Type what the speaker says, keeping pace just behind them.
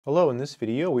Hello, in this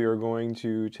video we are going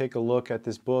to take a look at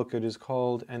this book. It is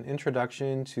called An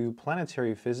Introduction to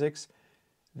Planetary Physics,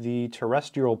 the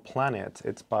Terrestial Planets.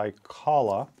 It's by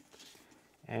Kaula,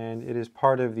 and it is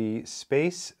part of the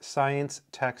Space Science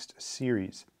Text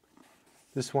Series.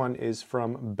 This one is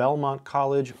from Belmont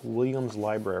College, Williams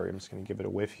Library. I'm just going to give it a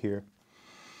whiff here.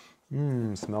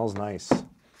 Smells nice.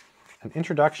 An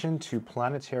Introduction to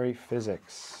Planetary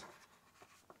Physics.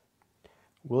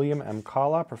 William M.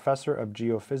 Kaula, Professor of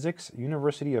Geophysics,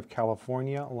 University of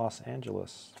California, Los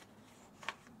Angeles.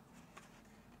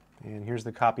 And here's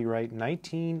the copyright,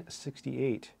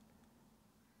 1968.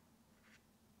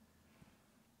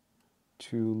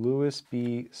 To Louis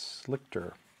B.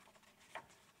 Slichter.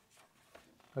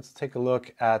 Let's take a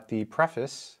look at the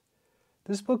preface.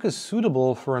 This book is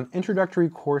suitable for an introductory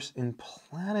course in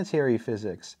planetary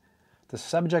physics. The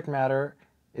subject matter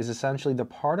is essentially the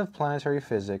part of planetary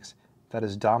physics that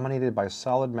is dominated by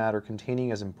solid matter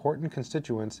containing as important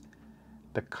constituents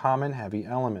the common heavy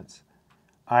elements,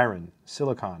 iron,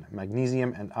 silicon,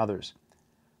 magnesium, and others.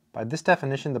 By this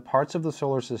definition, the parts of the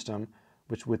solar system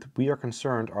with which we are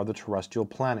concerned are the terrestrial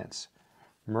planets,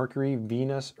 Mercury,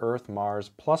 Venus, Earth,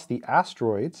 Mars, plus the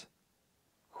asteroids.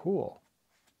 Cool.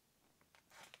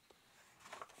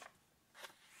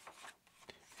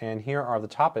 And here are the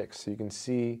topics, so you can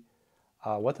see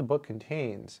what the book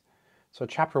contains. So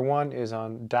chapter 1 is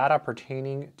on data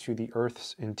pertaining to the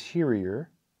Earth's interior.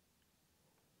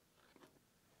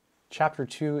 Chapter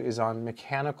 2 is on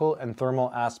mechanical and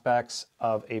thermal aspects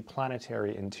of a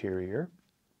planetary interior.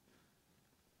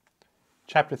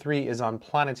 Chapter 3 is on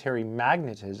planetary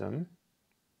magnetism.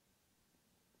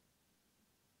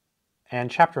 And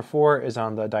chapter 4 is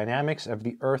on the dynamics of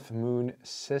the Earth-Moon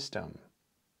system.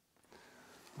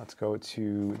 Let's go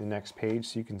to the next page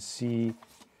so you can see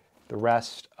the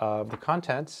rest of the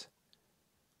contents.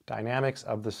 Dynamics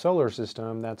of the solar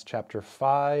system, that's chapter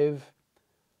 5.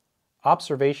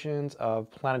 Observations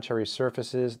of planetary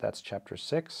surfaces, that's chapter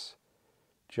 6.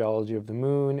 Geology of the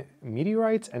moon,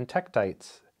 meteorites and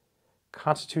tektites.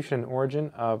 Constitution and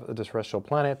origin of the terrestrial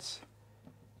planets.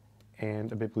 And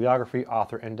a bibliography,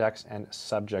 author index, and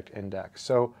subject index.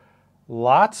 So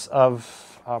lots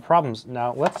of problems.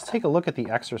 Now let's take a look at the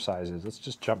exercises. Let's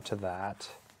just jump to that.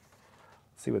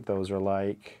 See what those are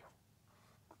like,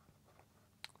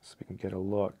 so we can get a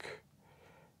look.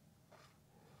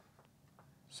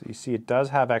 So you see it does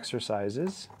have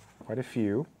exercises, quite a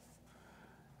few.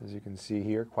 As you can see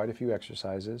here, quite a few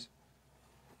exercises.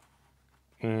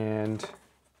 And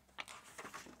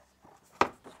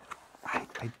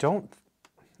I don't,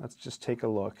 let's just take a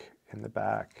look in the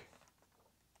back.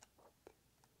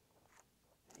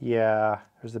 Yeah,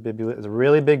 there's a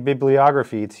really big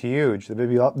bibliography. It's huge.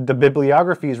 The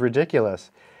bibliography is ridiculous,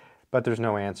 but there's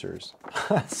no answers.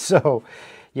 So,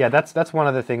 yeah, that's one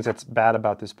of the things that's bad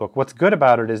about this book. What's good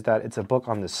about it is that it's a book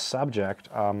on this subject.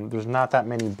 There's not that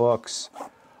many books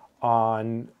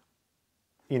on,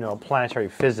 planetary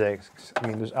physics. I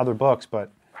mean, there's other books,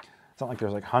 but it's not like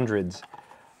there's like hundreds.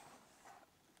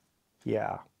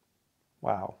 Yeah,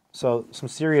 wow. So some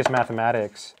serious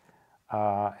mathematics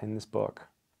in this book.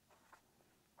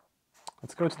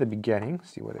 Let's go to the beginning,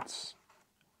 see what it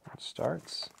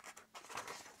starts.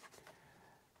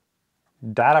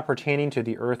 Data pertaining to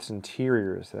the Earth's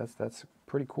interiors. That's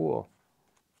pretty cool.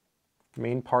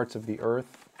 Main parts of the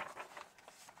Earth.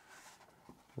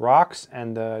 Rocks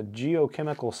and the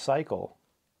geochemical cycle.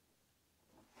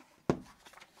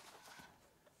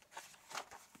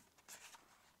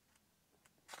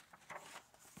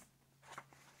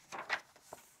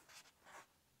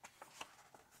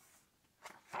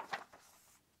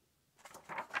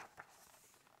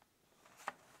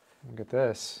 Look at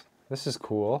this. This is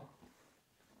cool.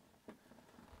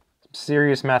 Some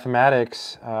serious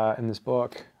mathematics in this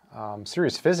book.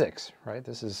 Serious physics, right?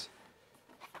 This is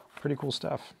pretty cool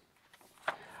stuff.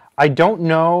 I don't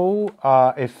know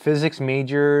if physics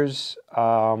majors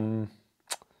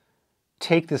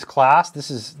take this class.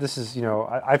 This is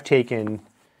I've taken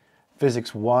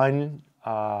Physics 1,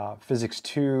 Physics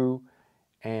 2,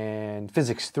 and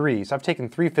Physics 3. So I've taken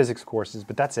 3 physics courses,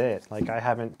 but that's it. Like I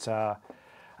haven't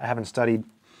studied,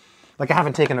 I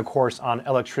haven't taken a course on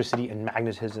electricity and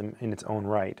magnetism in its own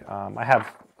right. I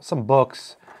have some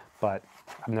books, but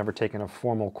I've never taken a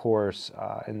formal course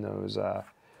in those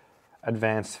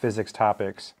advanced physics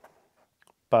topics.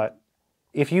 But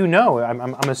if you know,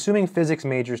 I'm assuming physics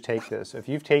majors take this. If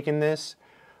you've taken this,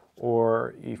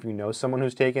 or if you know someone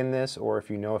who's taken this, or if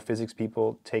you know if physics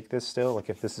people take this still, like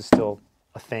if this is still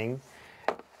a thing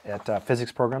at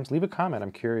physics programs, leave a comment.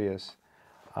 I'm curious.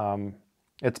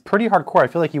 It's pretty hardcore. I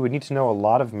feel like you would need to know a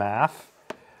lot of math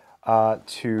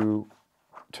to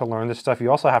to learn this stuff.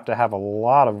 You also have to have a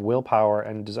lot of willpower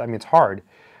and I mean, it's hard,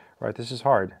 right? This is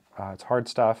hard. It's hard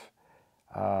stuff,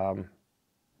 but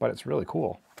it's really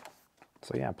cool.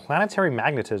 So yeah, planetary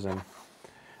magnetism,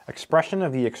 expression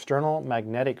of the external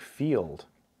magnetic field.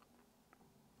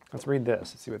 Let's read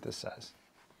this. Let's see what this says.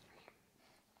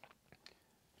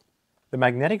 The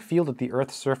magnetic field at the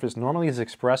Earth's surface normally is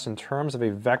expressed in terms of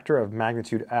a vector of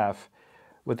magnitude F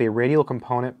with a radial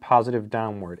component positive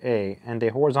downward, A, and a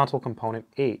horizontal component,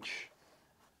 H.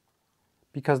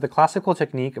 Because the classical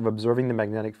technique of observing the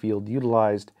magnetic field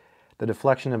utilized the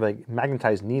deflection of a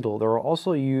magnetized needle, there are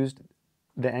also used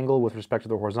the angle with respect to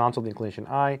the horizontal, the inclination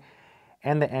I,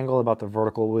 and the angle about the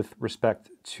vertical with respect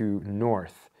to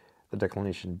north, the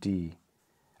declination D.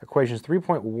 Equations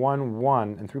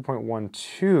 3.11 and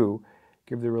 3.12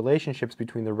 give the relationships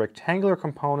between the rectangular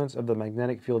components of the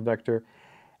magnetic field vector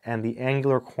and the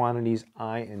angular quantities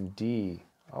I and D.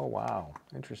 Oh, wow.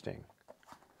 Interesting.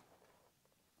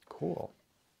 Cool.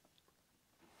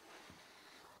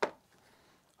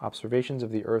 Observations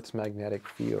of the Earth's magnetic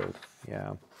field.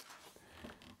 Yeah.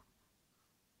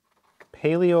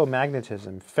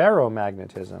 Paleomagnetism,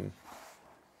 ferromagnetism.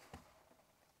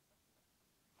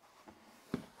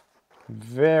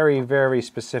 Very, very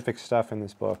specific stuff in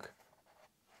this book.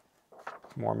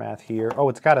 More math here. Oh,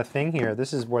 it's got a thing here.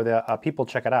 This is where the people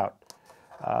check it out.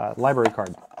 Library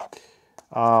card.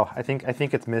 Oh, I think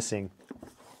it's missing.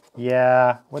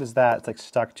 Yeah, what is that? It's like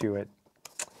stuck to it.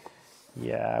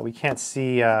 Yeah, we can't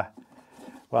see.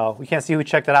 Well, we can't see who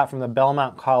checked it out from the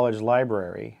Belmont College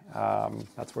Library.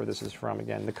 That's where this is from.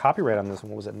 Again, the copyright on this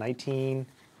one was at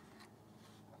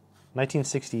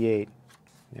 1968.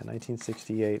 Yeah,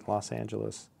 1968, Los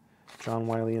Angeles. John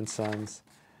Wiley and Sons.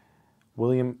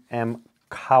 William M.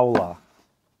 Kaula.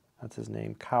 That's his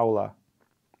name, Kaula.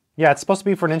 Yeah, it's supposed to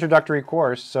be for an introductory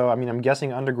course, so I mean, I'm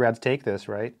guessing undergrads take this,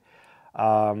 right?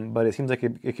 But it seems like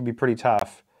it could be pretty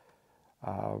tough.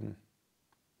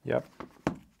 Yep.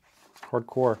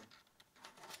 Hardcore.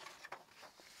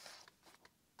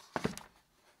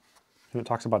 And it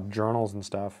talks about journals and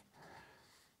stuff.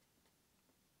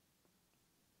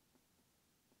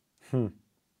 It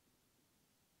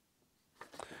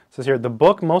says here, the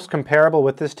book most comparable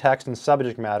with this text in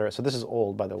subject matter, so this is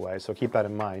old, by the way, so keep that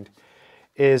in mind,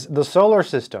 is The Solar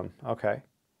System. Okay.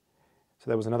 So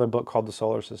there was another book called The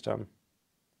Solar System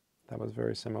that was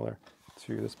very similar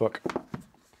to this book.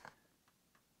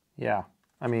 Yeah.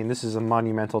 I mean, this is a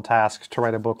monumental task to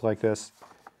write a book like this.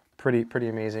 Pretty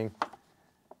amazing.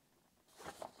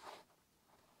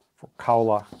 For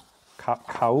Kaula.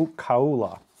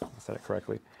 Kaula. I said it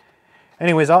correctly.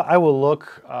 Anyways, I will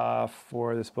look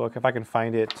for this book. If I can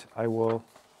find it, I will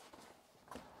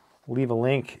leave a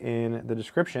link in the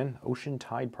description. Ocean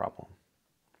Tide Problem.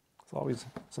 It's always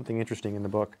something interesting in the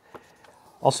book.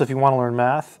 Also, if you want to learn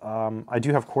math, I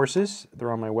do have courses.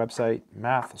 They're on my website,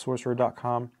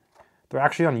 mathsorcerer.com. They're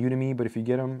actually on Udemy, but if you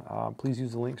get them, please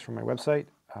use the links from my website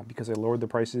because I lowered the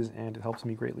prices and it helps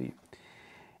me greatly.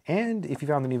 And if you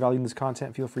found any value in this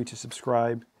content, feel free to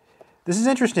subscribe. This is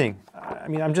interesting. I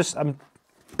mean, I'm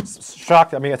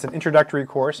shocked. I mean, it's an introductory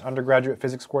course, undergraduate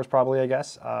physics course probably, I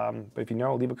guess. But if you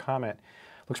know, leave a comment.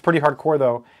 Looks pretty hardcore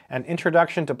though. An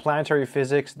Introduction to Planetary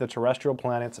Physics, the Terrestial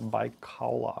Planets by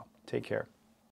Kaula. Take care.